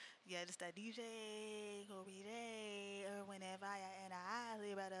Yeah, just that DJ, Kobe J, Erwin and Fire and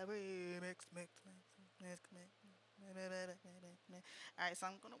Isley about the mix. All right, so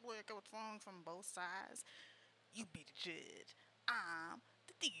I'm gonna work with songs from both sides. You be the judge. I'm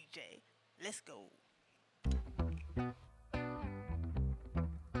the DJ. Let's go.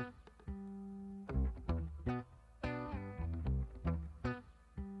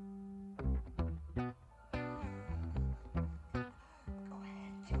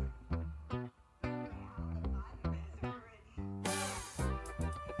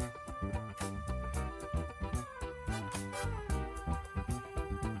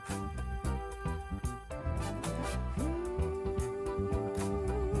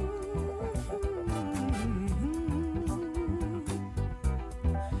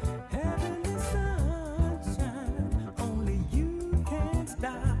 Heavenly sunshine, only you can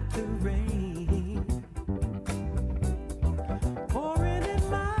stop the rain. Pouring in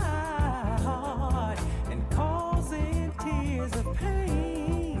my heart and causing tears of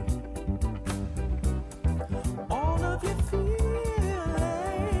pain. All of your feeling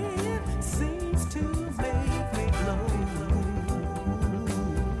seems to make me glow.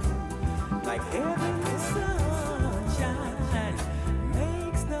 Like heavenly sunshine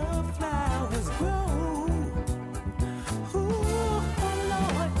makes the flowers grow. Ooh, oh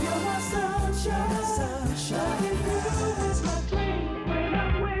Lord, you're my sunshine. Loving you is my dream. When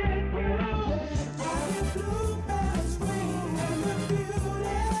I'm with you, all your bluebells ring, and the beauty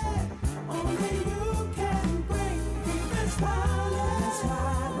only you can bring. Keep it smiling,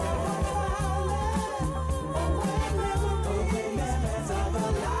 smiling, away memories of a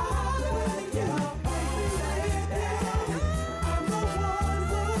life with you, baby. I'm the one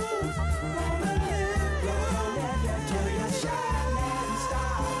who's gonna live good till you're shining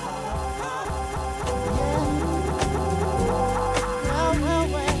star.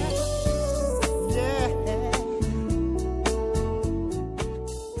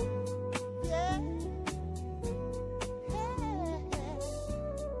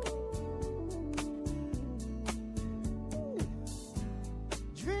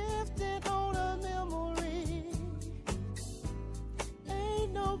 Drifting on a memory.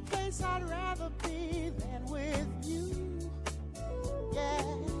 Ain't no place I'd rather be than with you. Yeah,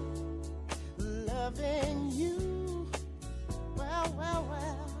 loving you. Well, well,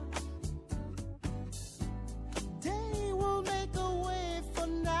 well. Day will make a way for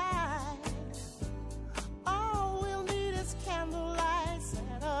night. All we'll need is candlelight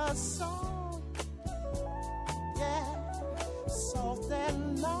and a song. Yeah, soft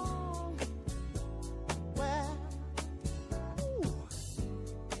and long. Well, ooh,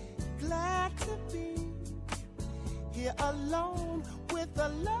 glad to be here alone with a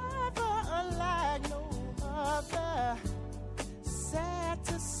lover unlike no other. Sad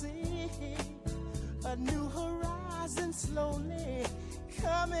to see a new horizon slowly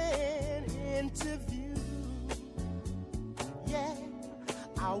coming into view. Yeah,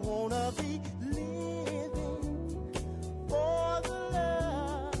 I wanna be living for the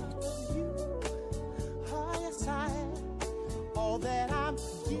love of you. Oh, yes, I am. All that I'm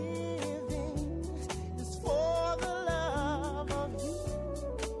giving is for the love of you.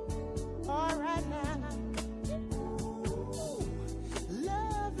 All right now. Ooh,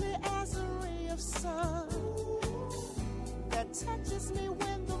 lovely as a ray of sun that touches me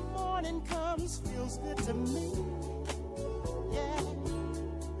when the morning comes, feels good to me. Yeah,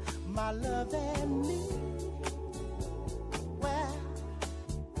 my love and me. Well,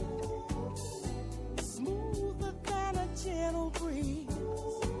 smoother than a gentle breeze,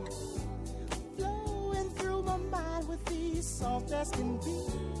 flowing through my mind with ease, soft as can be.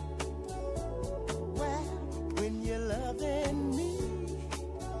 Well, when you're loving me,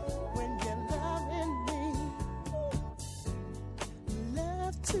 when you're loving me,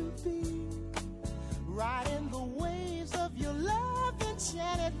 love to be riding the waves of your love,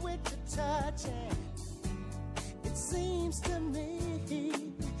 enchanted with your touch. And it seems to me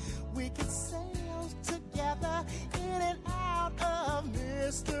we could sail together in and out of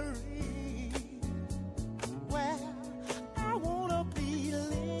mystery. Well, I wanna be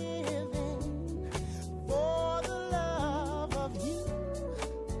living for the love of you.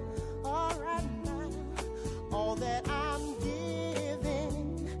 All right now, all that I'm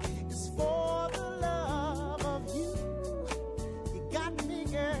giving is for the love of you. You got me,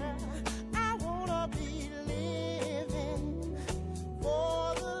 girl. I wanna be living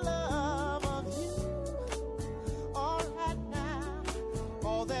for the love of you. All right now,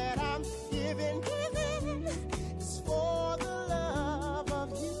 all that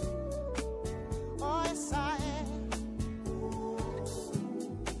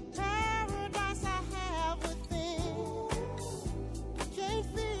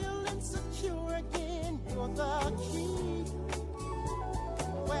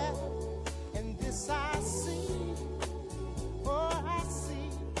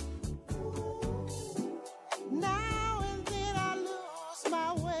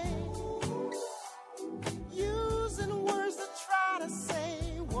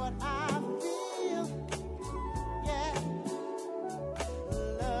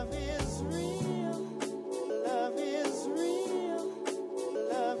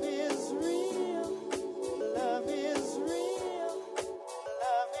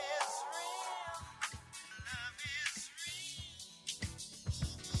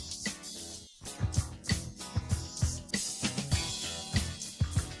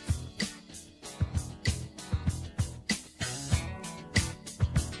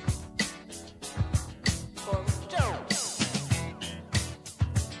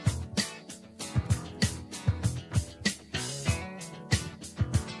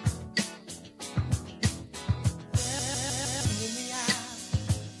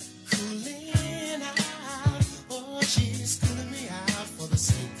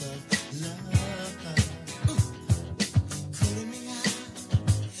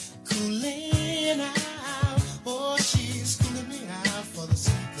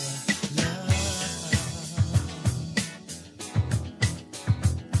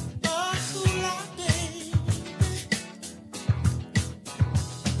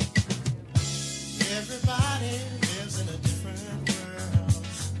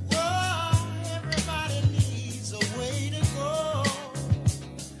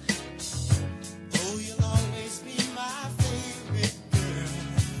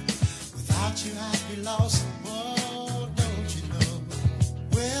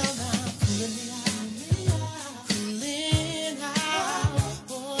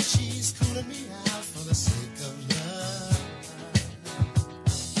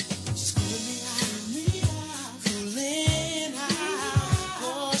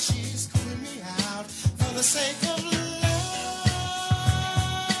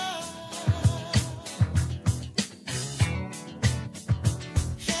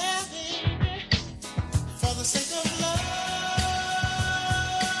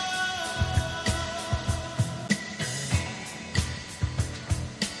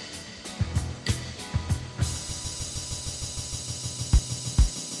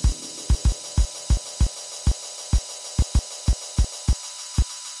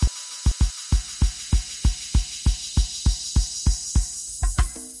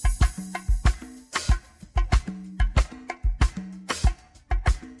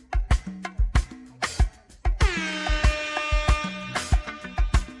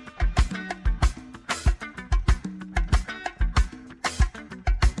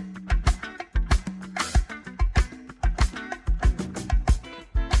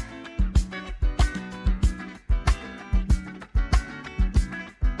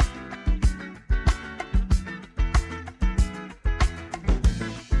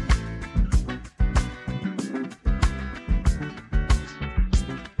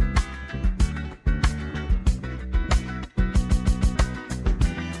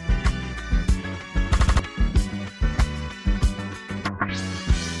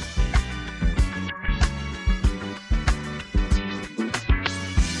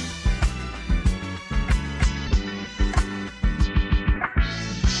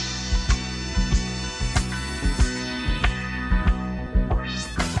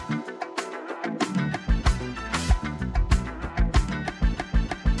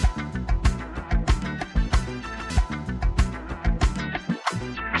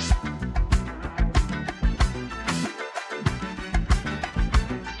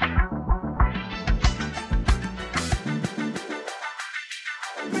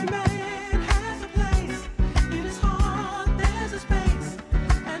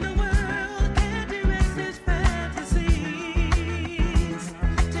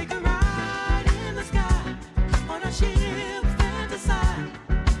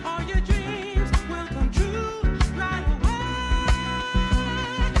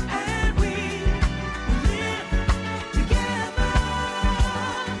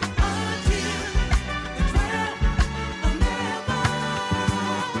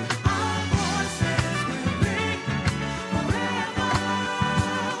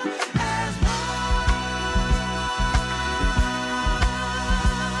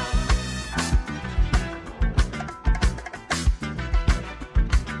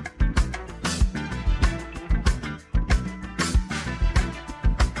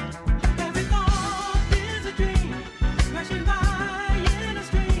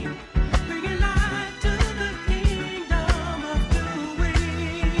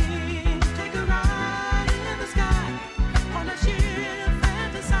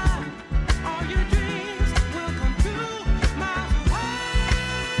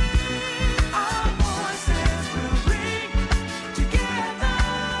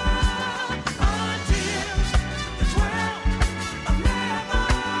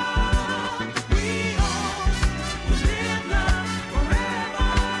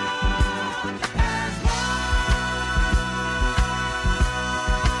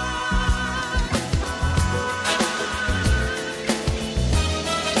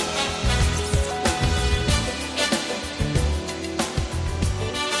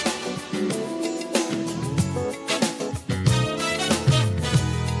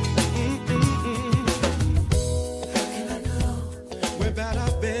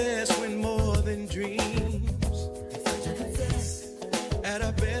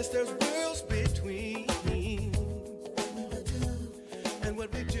Yes, there's worlds between and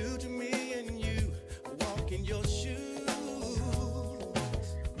what we do to me and you. Walk in your shoes.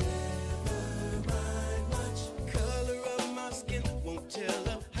 Never mind much color of my skin. Won't tell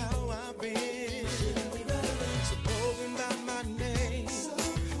her how I've been. Supposing by my name,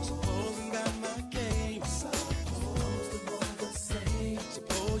 supposing by my game.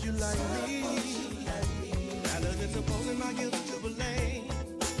 Suppose you like me. Rather than supposing my guilt to blame,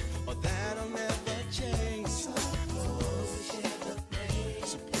 or that I'll never change.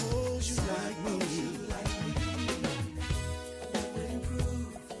 Suppose you like me. That would improve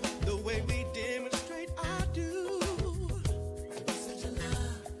the way we demonstrate I do. Such a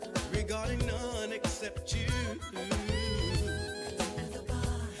love regarding none except you.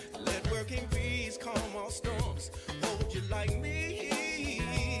 Let working peace calm all storms. Hold you like me.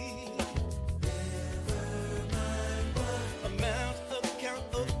 Amount of count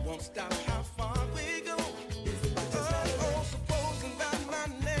of won't stop how far we go. Oh, supposing by my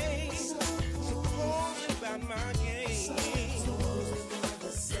name, supposing by my game.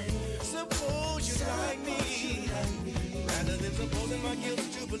 Suppose you like me, rather than supposing my guilt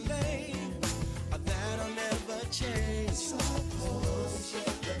to blame, or that I'll never change. Suppose you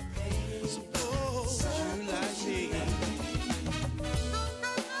like me.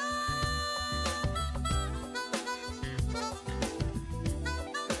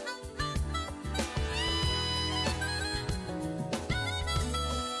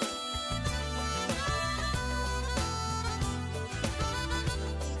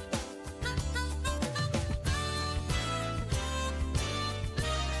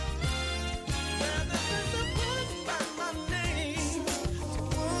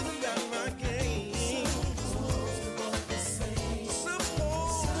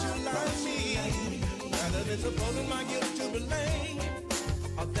 Supposing my guilt to blame,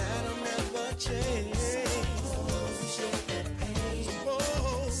 or that I'll never change.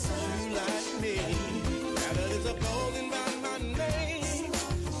 Suppose you like me, rather than supposing by my name,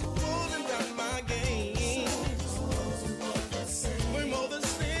 supposing by my game. We're more the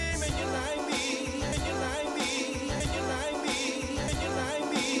same, and you like me, and you like me, and you like me, and you like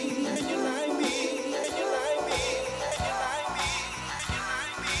me, and you like me, and you like me, and you like me, and you like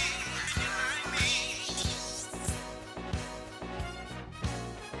me, and you like me.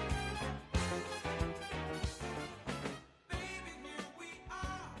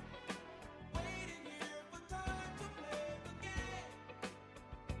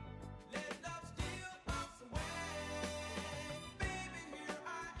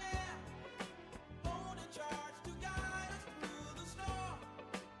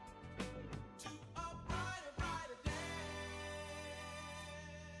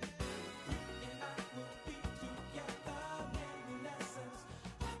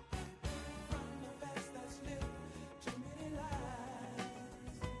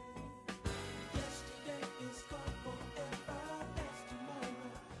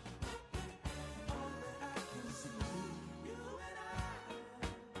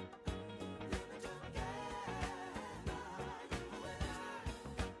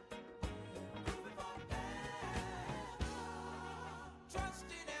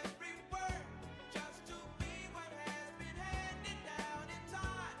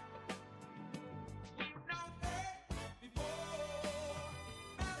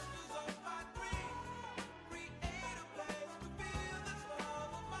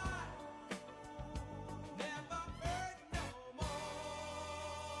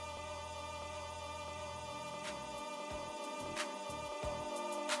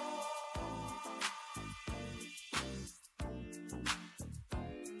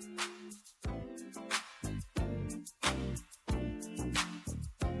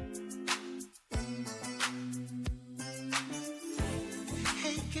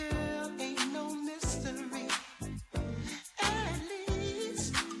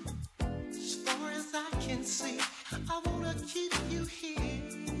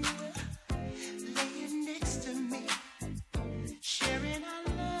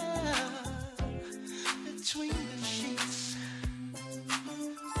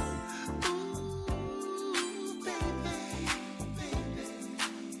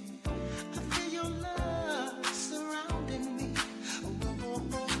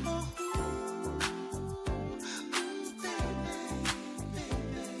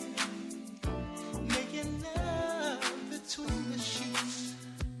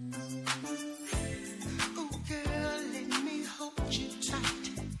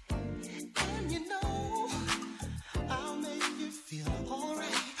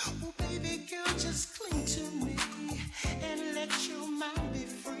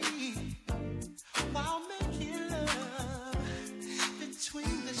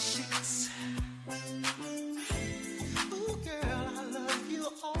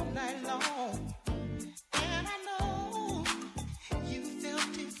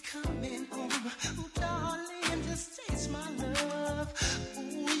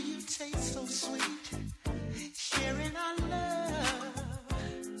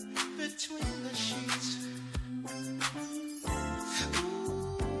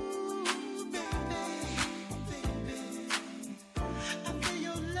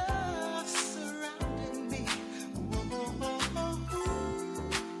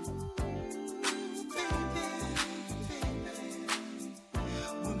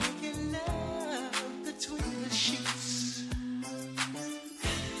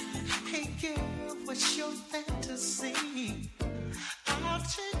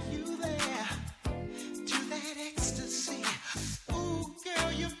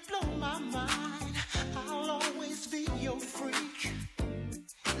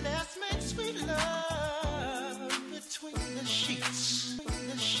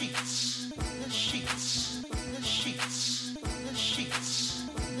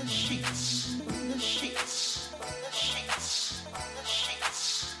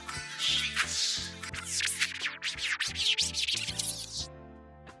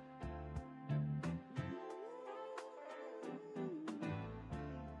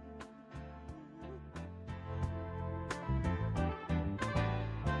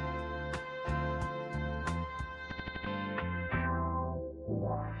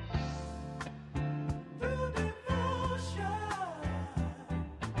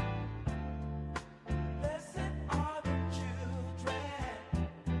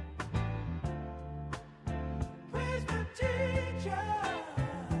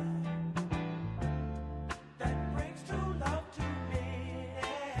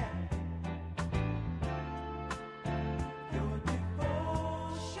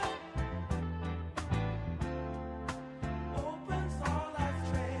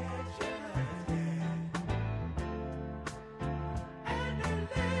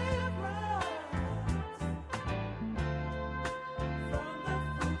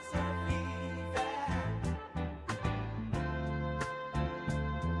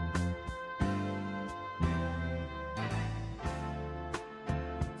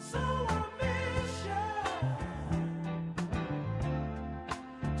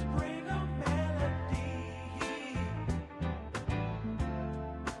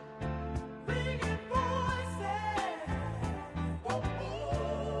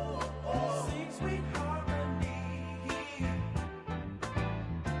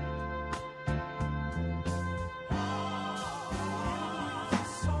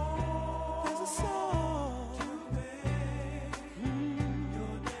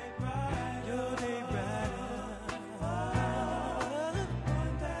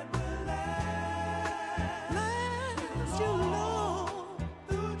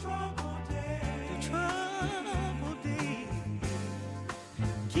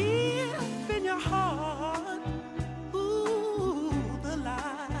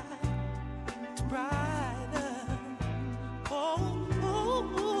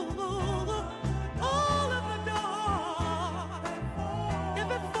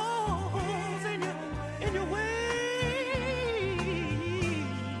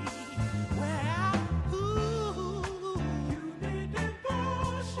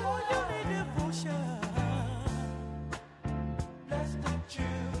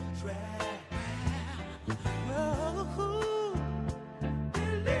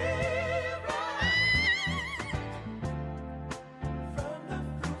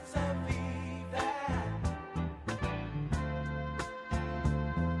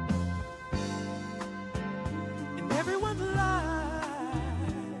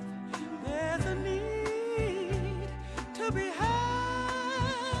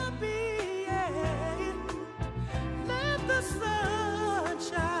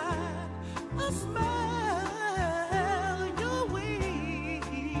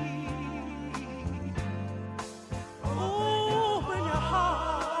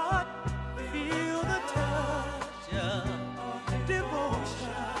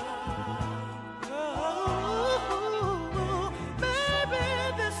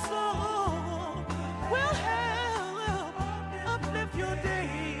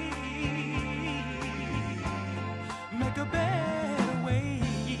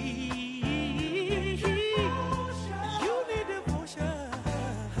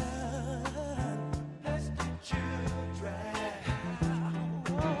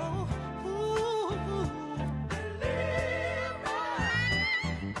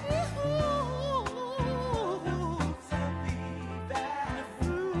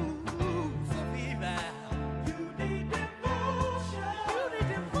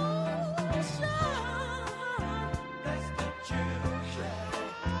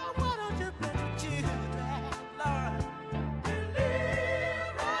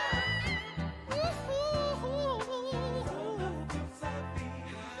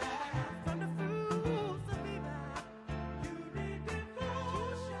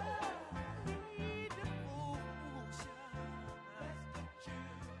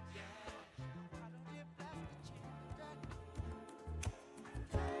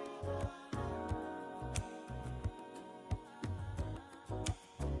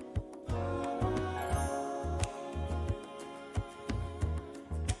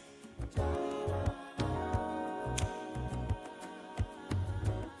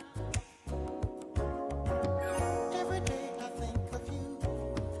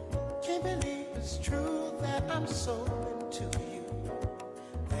 I'm so into you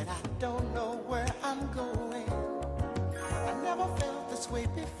that I don't know where I'm going. I never felt this way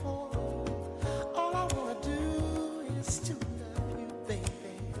before. All I want to do is to love you, baby,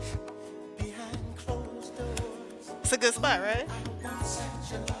 behind closed doors. It's a good spot, right? I want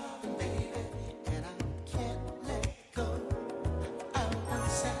such a loving, baby, and I can't let go. I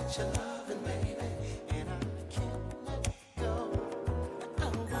want such a loving, baby, and I can't let go. I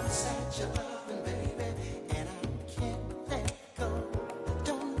want such a loving, baby, and I can't let go.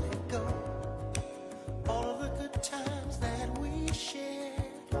 Don't let go. All of the good times that we shared.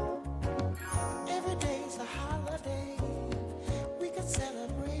 Every day's a holiday. We could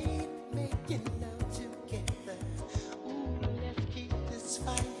celebrate making love together. Ooh, let's keep this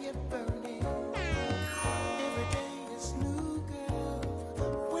fire burning. Every day is new, girl.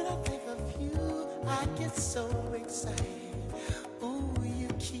 When I think of you, I get so excited. Ooh, you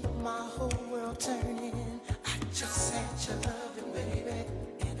keep my whole world turning. I just had your loving, baby,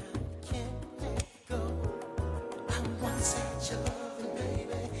 and I can't let go. I want such a loving,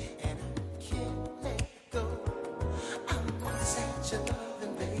 baby, and I can't let go. I want such a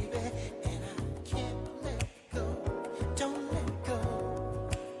loving, baby, and I can't let go. Don't let go.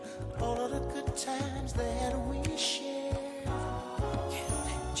 All of the good times that we shared. Can't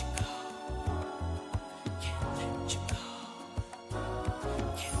let you go. Can't let you go.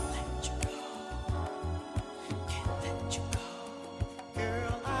 Can't let you go. Can't let you go.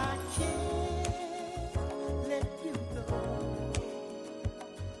 Girl, I can't let you go.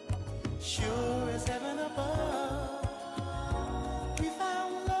 Sure as heaven above, we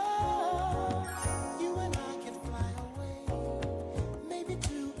found love. You and I can fly away, maybe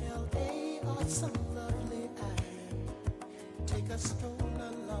to LA or some lovely island. Take a stroll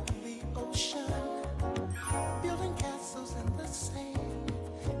along the ocean, building castles in the sand,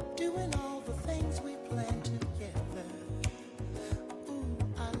 doing all the things we planned together. Ooh,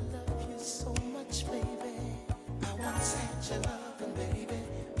 I love you so much, baby. I want such a loving, baby,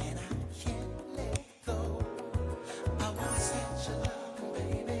 and I can't let go. I want such a loving,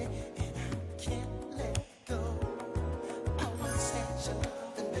 baby, and I can't let go. I want such a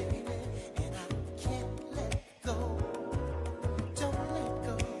loving, baby, and I can't let go. Don't let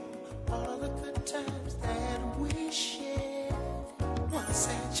go. All of the good times that we shared. Want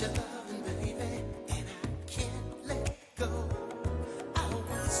such a loving, baby, and I can't let go. I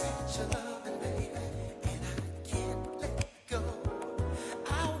want such a loving, baby, and I can't let go.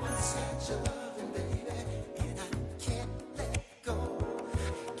 I want such a loving, baby, and I can't let go.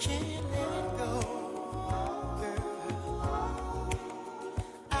 Can't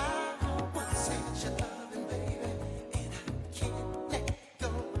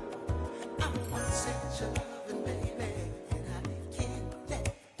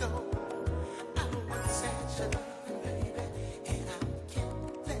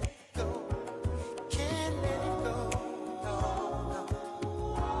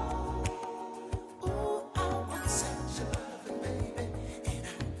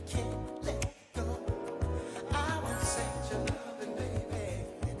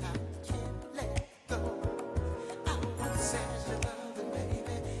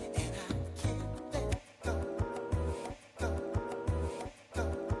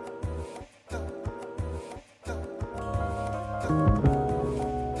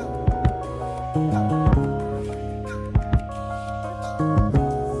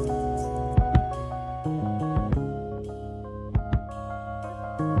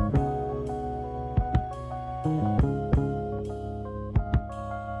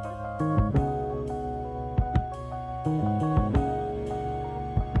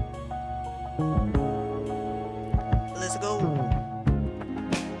Let's go.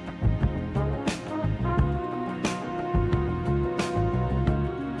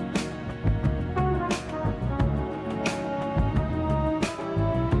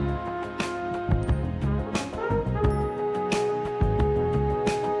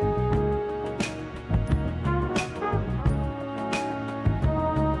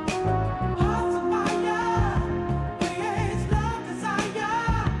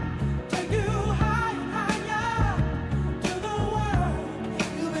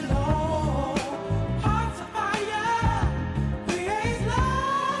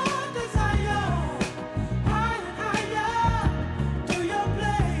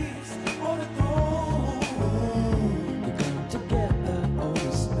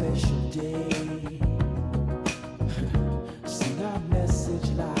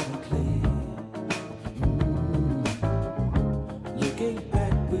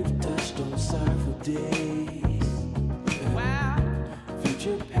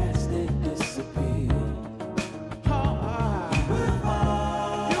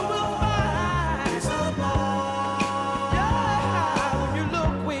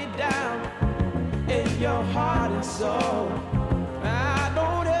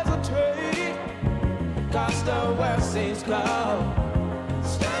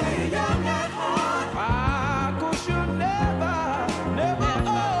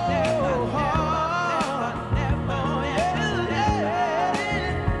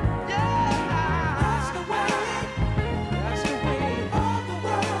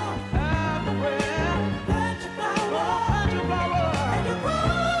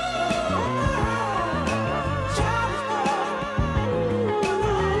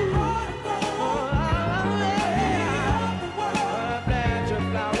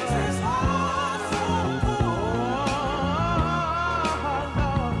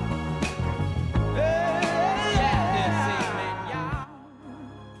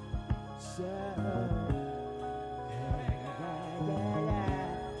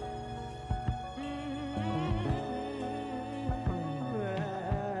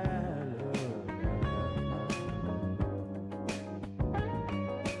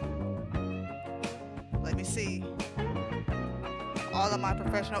 Let me see. All of my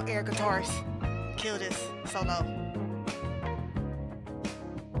professional air guitars kill this solo.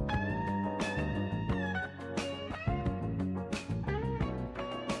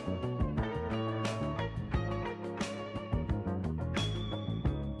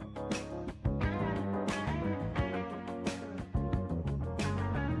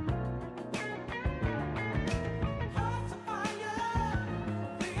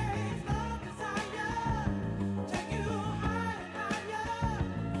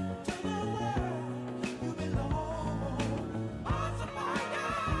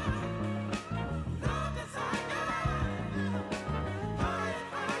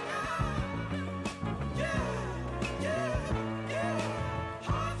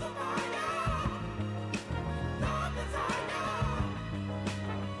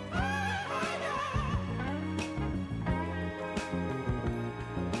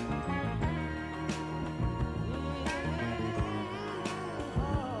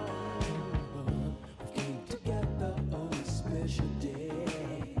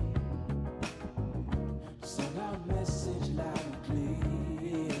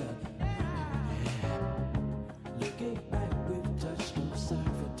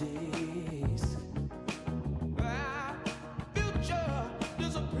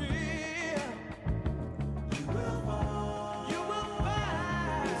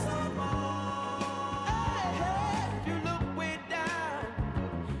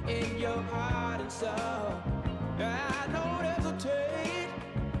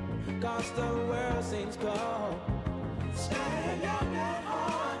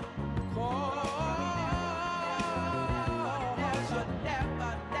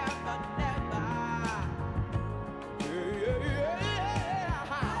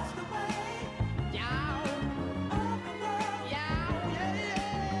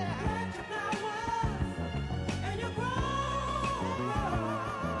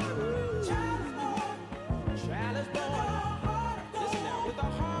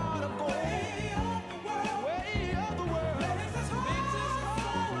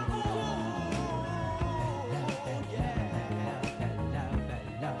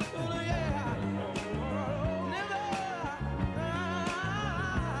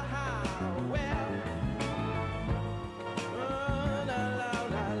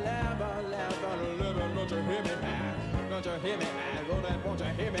 hear me? I gonna want you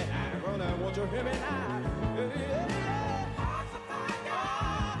hear me? I gonna want you hear me now? Hearts of fire,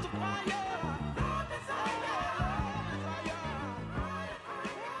 hearts of fire, no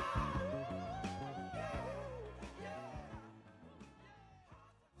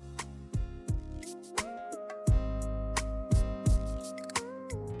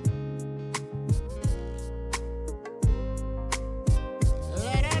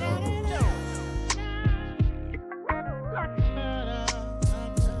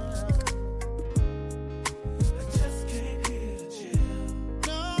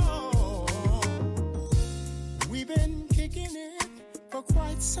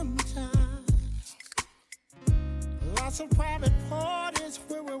some time. Lots of private parties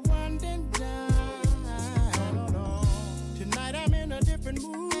where we're winding down. Tonight I'm in a different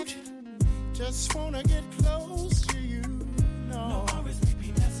mood. Just wanna get close to you. No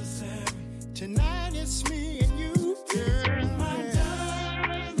RSVP necessary. Tonight it's me and you, girl. My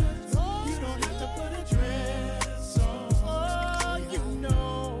diamonds. Oh, you don't have to put a dress on. Oh, you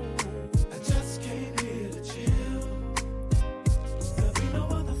know I just came here to chill. There'll be no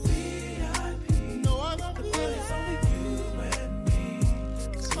other VIP. No other VIP. It's only you and me.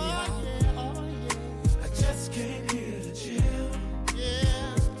 See, oh yeah. I just came here to chill.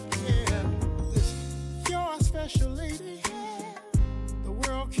 Yeah. Listen, you're a special lady. The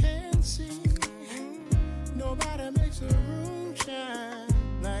world can see. Nobody makes a room shine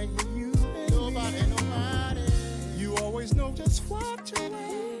like you and nobody. You always know just what to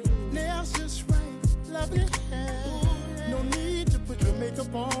wear. Nails just right, lovely hair. No need to put your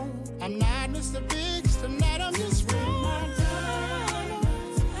makeup on. I'm not Mr. Biggs tonight. I'm just wearing my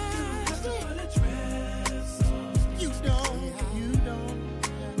diamonds. Just to put a dress on. You don't.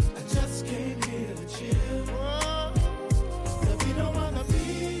 I just came here to chill. Whoa. There'll be no other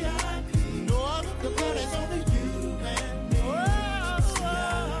VIP. No other. The party's only you and me. Whoa.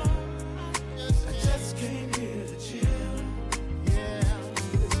 I just came here to chill. Yeah.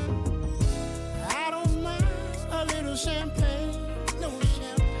 I don't mind a little champagne. No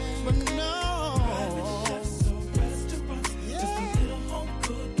champagne. But no. Private chefs or restaurants. Yeah. Just a little home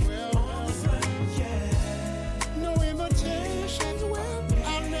cooking. Well, on the side. Yeah. No invitations with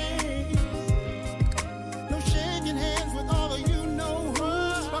our names. No shaking hands with all of you know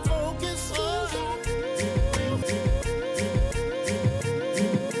who's. My focus is on you.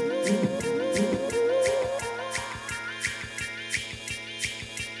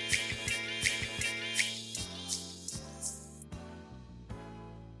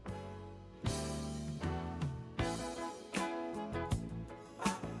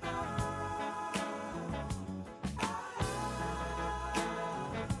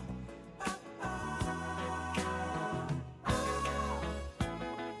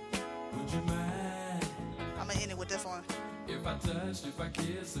 Would you mind I'm gonna end it with this one. if I touched, if I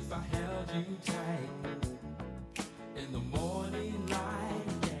kissed, if I held you tight in the morning light?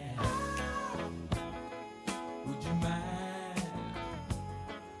 Yeah. Would you mind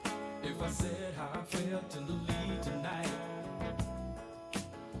if I said how I felt tenderly tonight?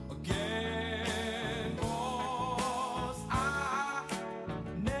 Again, 'cause I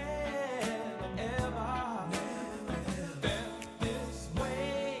never ever felt this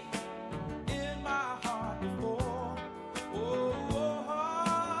way in my heart before. Oh,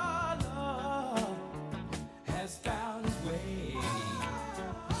 love has found its way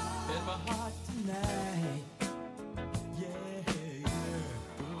in my heart tonight. Yeah.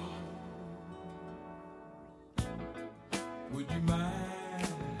 Would you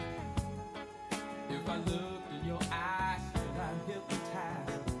mind if I looked in your eyes and I'm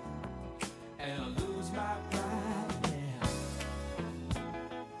hypnotized and I lose my pride? Yeah.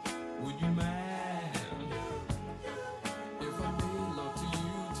 Would you mind if I made love to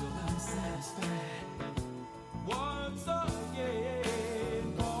you till I'm satisfied? Once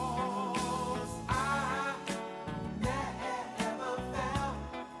again, 'cause I never felt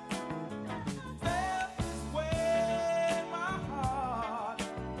this way in my heart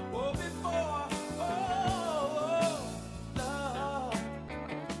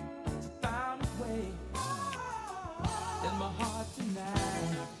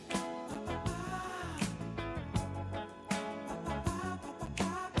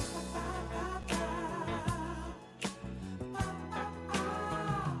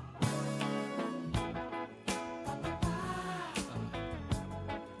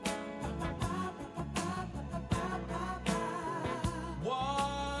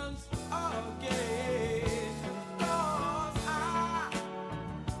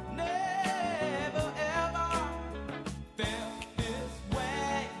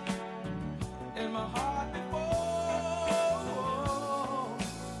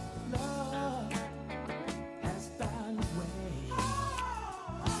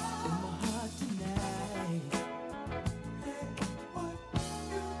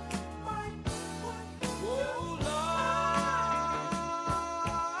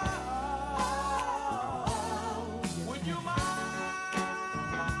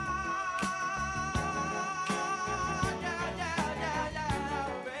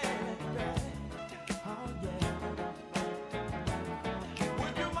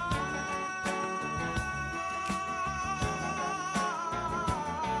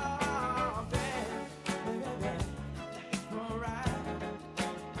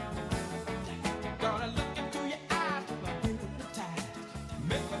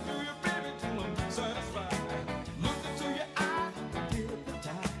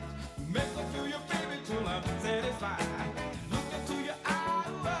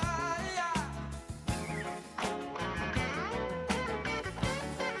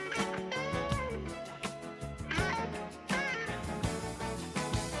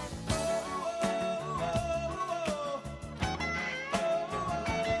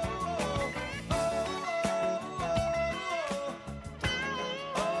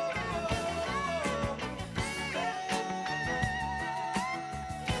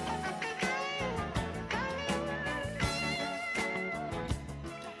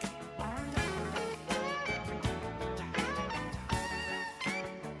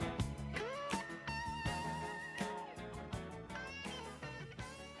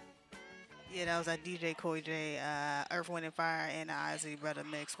Yeah, that was a DJ Coy J, Earth, Wind, and Fire, and the Isley Brother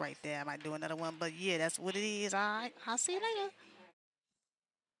mix right there. I might do another one, but yeah, that's what it is. All right, I'll see you later.